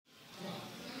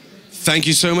Thank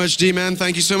you so much, D-Man.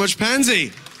 Thank you so much,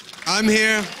 Pansy. I'm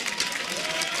here.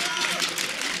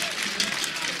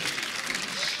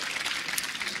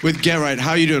 With Gerrit.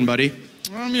 How are you doing, buddy?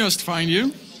 I'm just fine,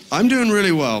 you? I'm doing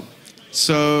really well.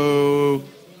 So,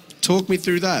 talk me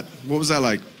through that. What was that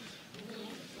like?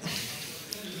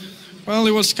 Well,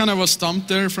 it was kind of a stump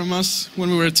there from us when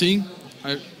we were a team.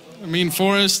 I mean,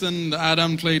 Forrest and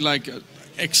Adam played like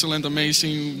excellent,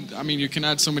 amazing. I mean, you can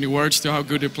add so many words to how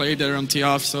good they played there on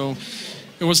tee-off. So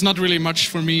it was not really much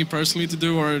for me personally to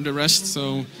do or the rest.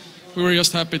 So we were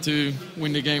just happy to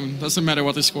win the game. Doesn't matter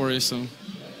what the score is. So.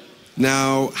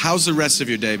 Now, how's the rest of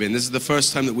your day been? This is the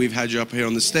first time that we've had you up here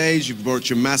on the stage. You've brought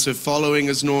your massive following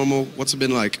as normal. What's it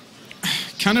been like?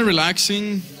 Kind of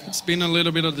relaxing. It's been a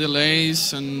little bit of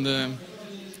delays and,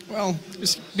 well,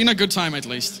 it's been a good time at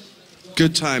least.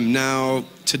 Good time. Now,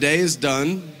 today is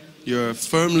done. You're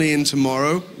firmly in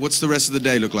tomorrow. What's the rest of the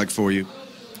day look like for you?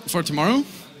 For tomorrow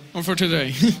or for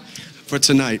today? For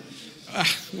tonight.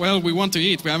 Well, we want to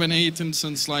eat. We haven't eaten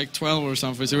since like 12 or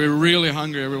something, so we're really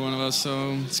hungry, every one of us.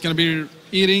 So it's going to be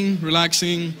eating,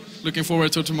 relaxing, looking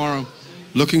forward to tomorrow.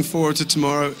 Looking forward to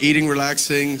tomorrow, eating,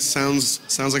 relaxing. Sounds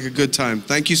like a good time.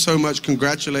 Thank you so much.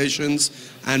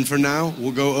 Congratulations. And for now,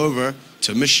 we'll go over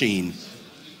to Machine.